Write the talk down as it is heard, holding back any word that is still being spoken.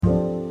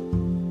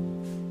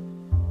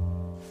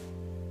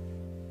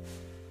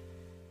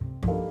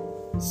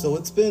So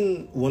it's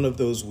been one of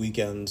those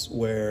weekends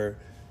where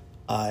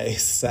I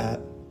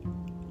sat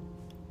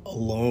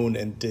alone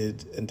and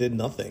did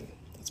nothing.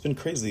 It's been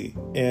crazy.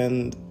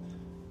 And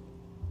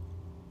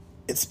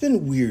it's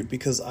been weird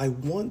because I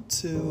want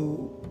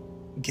to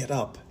get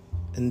up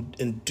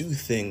and do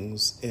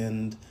things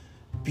and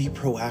be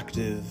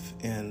proactive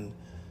and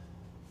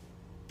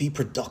be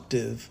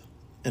productive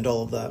and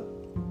all of that.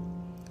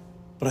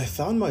 But I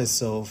found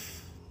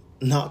myself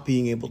not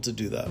being able to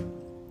do that.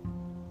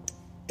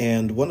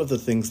 And one of the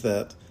things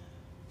that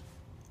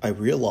I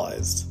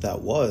realized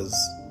that was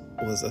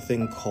a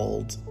thing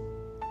called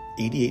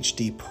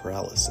ADHD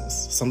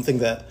paralysis, something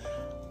that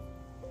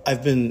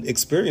I've been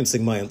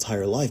experiencing my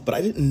entire life, but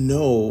I didn't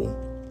know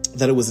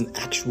that it was an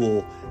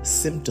actual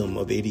symptom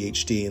of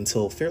ADHD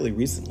until fairly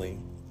recently.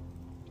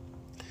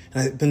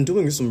 And I've been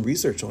doing some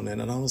research on it,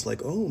 and I was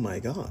like, oh my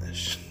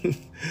gosh,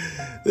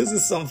 this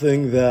is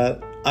something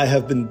that I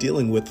have been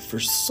dealing with for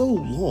so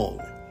long.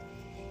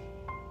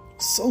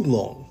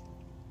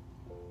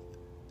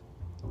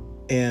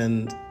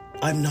 And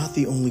I'm not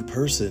the only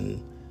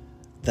person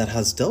that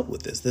has dealt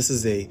with this. This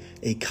is a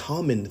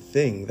common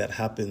thing that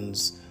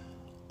happens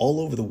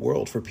all over the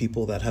world for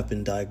people that have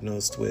been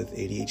diagnosed with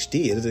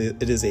ADHD.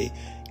 It is a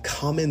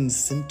common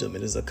symptom.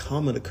 It is a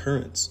common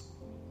occurrence.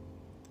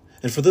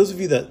 And for those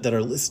of you that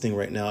are listening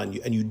right now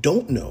and you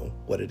don't know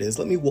what it is,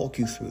 let me walk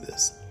you through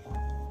this.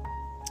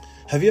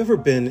 Have you ever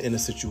been in a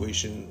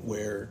situation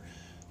where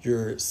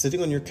you're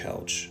sitting on your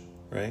couch,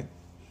 right?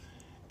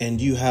 And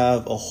you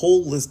have a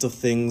whole list of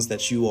things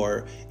that you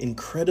are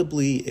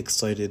incredibly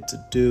excited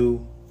to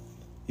do.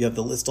 You have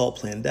the list all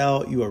planned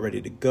out. You are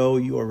ready to go.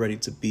 You are ready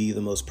to be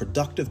the most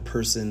productive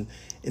person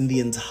in the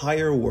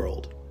entire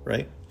world,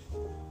 right?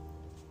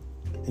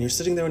 And you're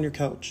sitting there on your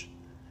couch,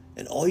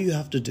 and all you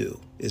have to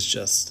do is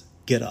just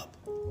get up.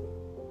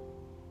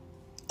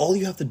 All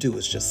you have to do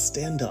is just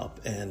stand up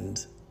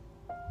and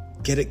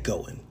get it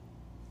going.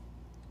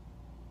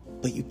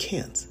 But you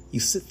can't. You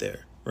sit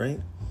there, right?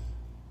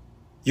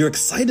 You're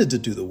excited to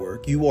do the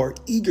work. You are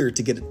eager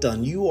to get it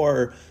done. You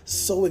are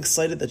so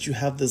excited that you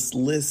have this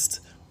list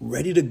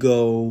ready to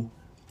go,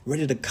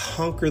 ready to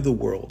conquer the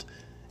world.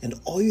 And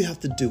all you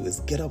have to do is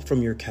get up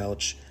from your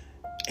couch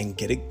and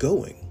get it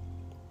going.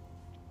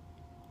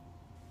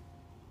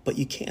 But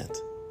you can't.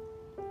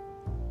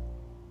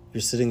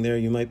 You're sitting there,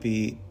 you might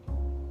be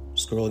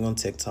scrolling on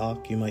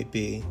TikTok. You might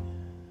be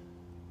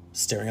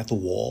staring at the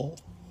wall.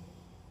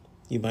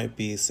 You might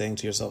be saying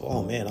to yourself,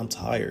 oh man, I'm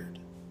tired.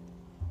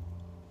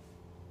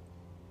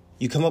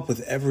 You come up with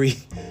every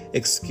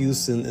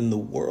excuse in the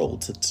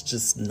world to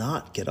just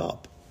not get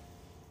up.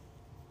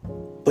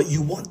 But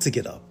you want to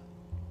get up.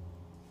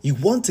 You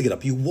want to get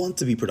up. You want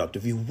to be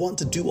productive. You want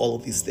to do all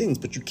of these things,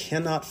 but you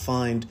cannot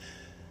find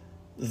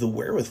the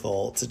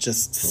wherewithal to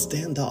just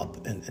stand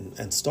up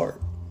and start.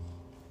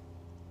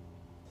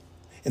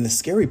 And the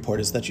scary part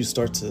is that you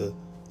start to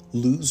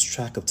lose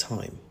track of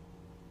time.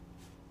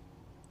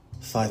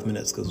 5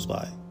 minutes goes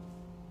by,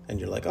 and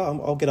you're like, oh,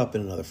 I'll get up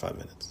in another 5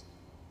 minutes.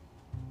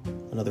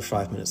 Another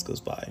 5 minutes goes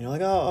by, and you're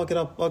like, oh,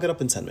 I'll get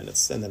up in 10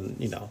 minutes, and then,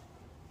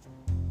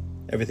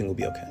 everything will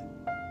be okay.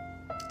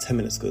 10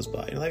 minutes goes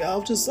by, and you're like,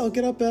 I'll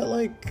get up at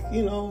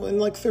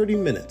in 30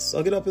 minutes.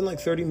 I'll get up in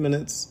 30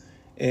 minutes,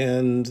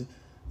 and,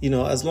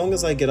 as long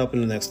as I get up in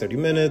the next 30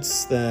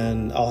 minutes,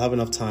 then I'll have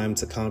enough time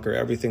to conquer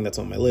everything that's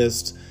on my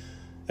list.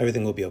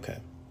 Everything will be okay.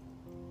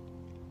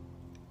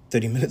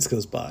 30 minutes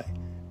goes by,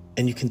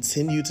 and you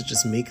continue to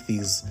just make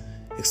these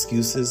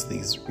excuses,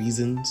 these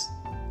reasons.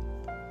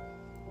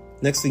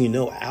 Next thing you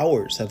know,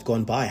 hours have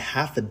gone by,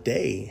 half a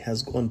day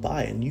has gone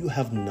by, and you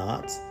have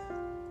not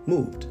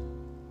moved.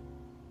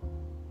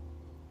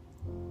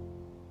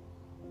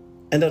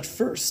 And at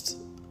first,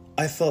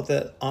 I thought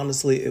that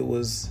honestly it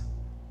was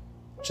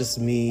just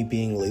me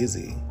being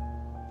lazy,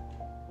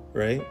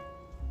 right?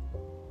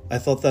 I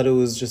thought that it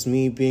was just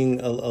me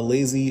being a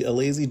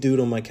lazy dude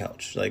on my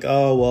couch. Like,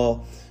 oh,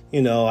 well,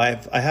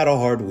 I had a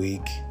hard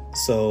week,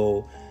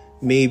 so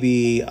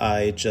maybe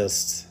I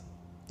just,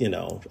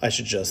 I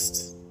should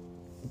just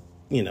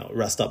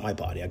rest up my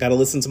body. I got to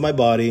listen to my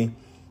body.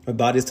 My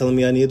body's telling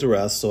me I need to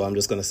rest, so I'm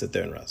just going to sit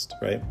there and rest,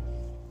 right?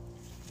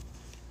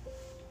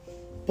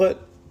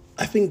 But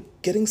I've been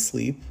getting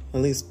sleep,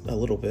 at least a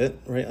little bit,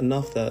 right?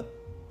 Enough that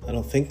I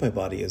don't think my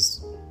body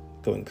is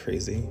going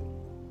crazy.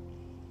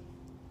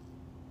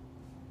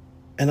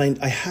 And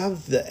I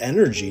have the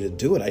energy to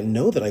do it. I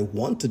know that I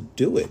want to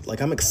do it.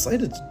 Like, I'm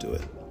excited to do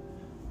it.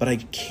 But I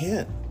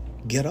can't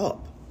get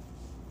up.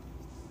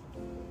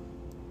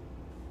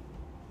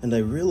 And I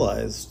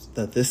realized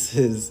that this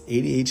is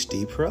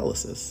ADHD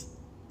paralysis.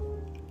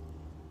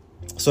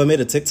 So I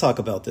made a TikTok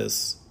about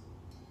this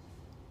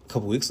a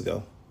couple weeks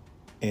ago.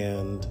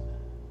 And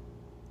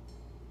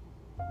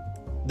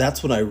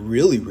that's when I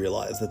really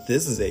realized that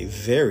this is a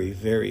very,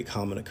 very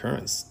common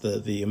occurrence.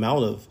 The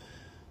amount of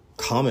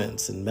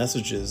comments and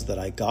messages that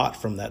I got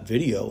from that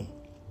video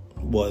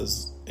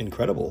was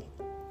incredible.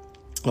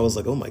 I was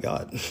like, oh my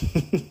God.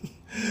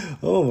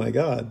 Oh my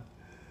God.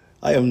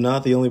 I am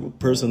not the only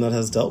person that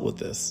has dealt with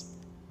this.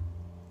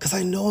 Because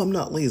I know I'm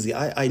not lazy.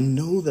 I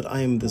know that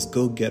I am this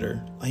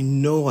go-getter. I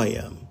know I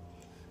am.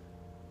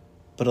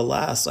 But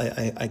alas,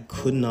 I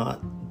could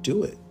not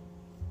do it.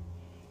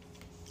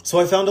 So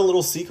I found a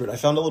little secret. I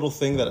found a little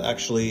thing that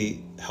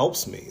actually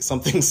helps me.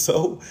 Something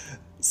so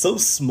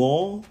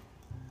small,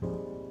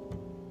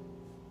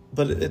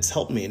 but it's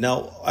helped me.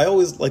 Now, I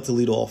always like to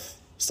lead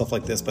off stuff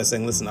like this by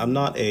saying, listen, I'm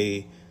not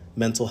a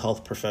mental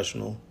health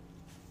professional.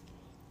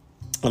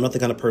 I'm not the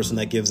kind of person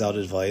that gives out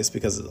advice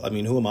because, I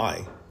mean, who am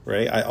I,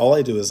 right? All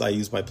I do is I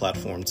use my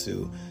platform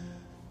to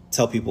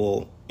tell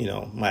people,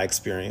 my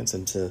experience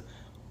and to,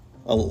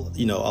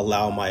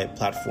 allow my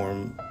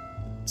platform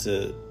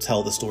to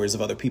tell the stories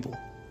of other people.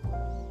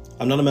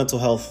 I'm not a mental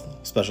health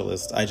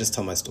specialist. I just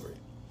tell my story.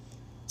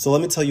 So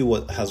let me tell you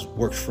what has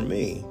worked for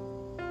me.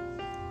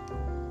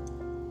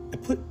 I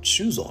put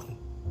shoes on.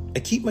 I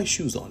keep my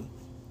shoes on.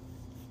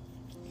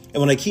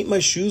 And when I keep my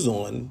shoes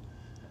on,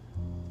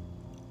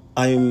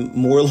 I'm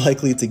more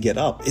likely to get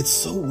up. It's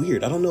so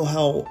weird. I don't know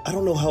how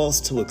else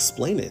to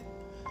explain it.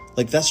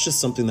 Like, that's just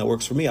something that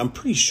works for me. I'm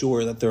pretty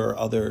sure that there are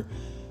other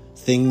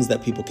things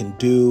that people can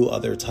do,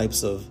 other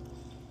types of,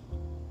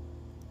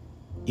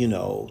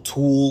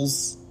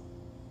 tools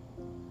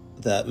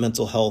that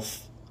mental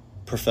health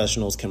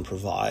professionals can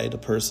provide a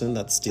person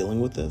that's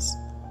dealing with this.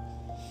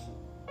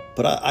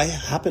 But I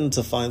happen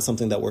to find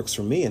something that works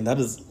for me, and that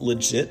is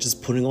legit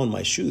just putting on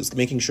my shoes,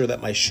 making sure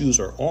that my shoes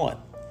are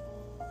on.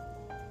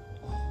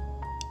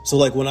 So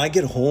like when I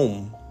get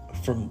home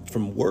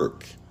from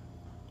work,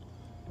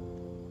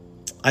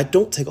 I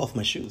don't take off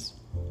my shoes.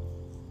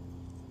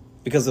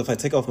 Because if I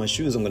take off my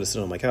shoes, I'm going to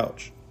sit on my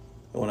couch.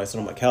 And when I sit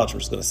on my couch, I'm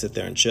just going to sit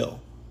there and chill.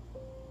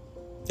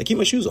 I keep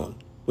my shoes on,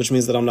 which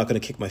means that I'm not going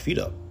to kick my feet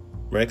up,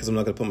 right? Because I'm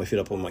not going to put my feet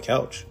up on my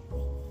couch.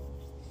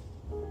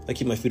 I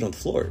keep my feet on the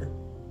floor.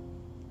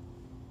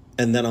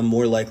 And then I'm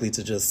more likely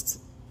to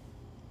just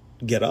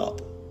get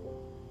up.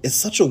 It's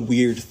such a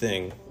weird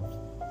thing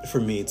for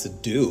me to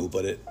do,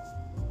 but it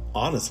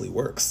honestly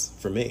works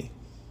for me.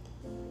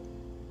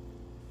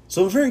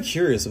 So I'm very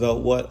curious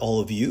about what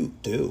all of you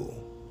do.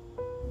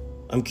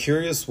 I'm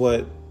curious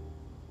what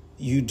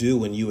you do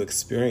when you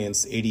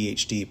experience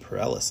ADHD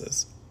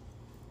paralysis.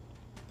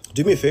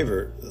 Do me a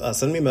favor,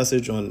 send me a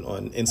message on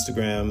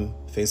Instagram,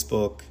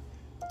 Facebook,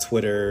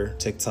 Twitter,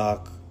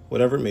 TikTok,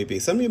 whatever it may be.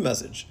 Send me a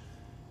message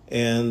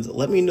and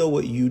let me know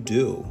what you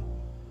do.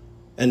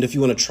 And if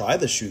you want to try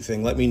the shoe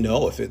thing, let me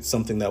know if it's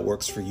something that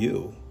works for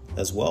you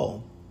as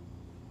well.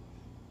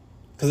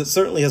 Because it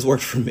certainly has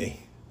worked for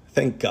me.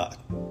 Thank God.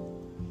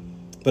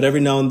 But every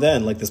now and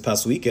then, like this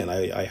past weekend,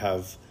 I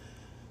have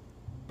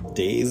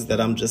days that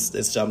I'm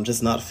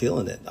just not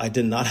feeling it. I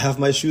did not have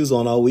my shoes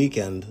on all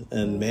weekend.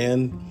 And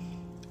man,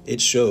 it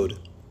showed.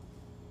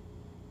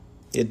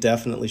 It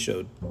definitely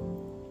showed.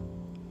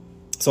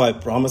 So I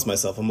promised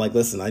myself, I'm like,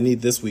 listen, I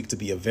need this week to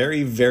be a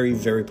very, very,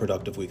 very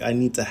productive week. I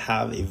need to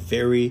have a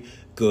very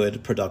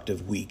good,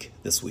 productive week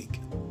this week.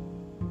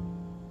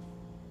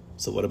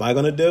 So what am I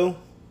going to do?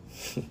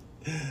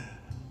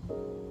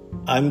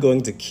 I'm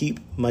going to keep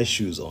my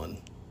shoes on.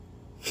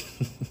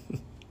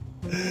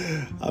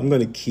 I'm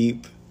going to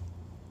keep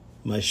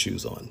my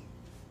shoes on.